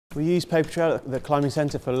We use Papertrail at the climbing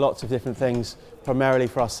centre for lots of different things, primarily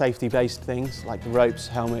for our safety-based things like the ropes,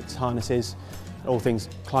 helmets, harnesses, all things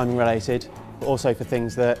climbing related, but also for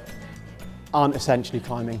things that aren't essentially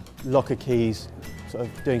climbing. Locker keys, sort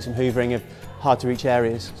of doing some hoovering of hard to reach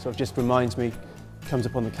areas, sort of just reminds me, comes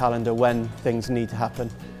up on the calendar when things need to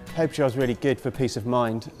happen. Papertrail is really good for peace of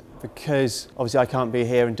mind because obviously I can't be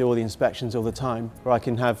here and do all the inspections all the time, where I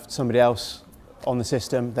can have somebody else on the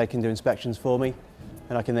system, they can do inspections for me,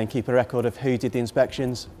 and I can then keep a record of who did the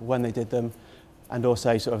inspections, when they did them, and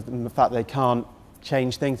also sort of the fact they can't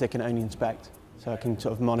change things, they can only inspect. So I can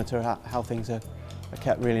sort of monitor how things are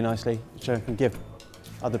kept really nicely, so I can give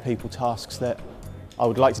other people tasks that I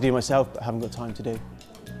would like to do myself but haven't got time to do.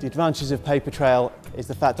 The advantages of Papertrail is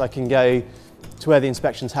the fact I can go to where the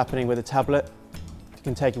inspection's happening with a tablet. I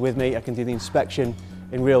can take it with me, I can do the inspection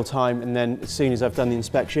in real time, and then as soon as I've done the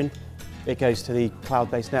inspection, it goes to the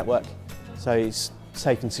cloud-based network. So it's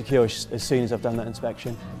safe and secure as soon as I've done that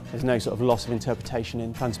inspection. There's no sort of loss of interpretation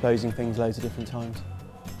in transposing things loads of different times.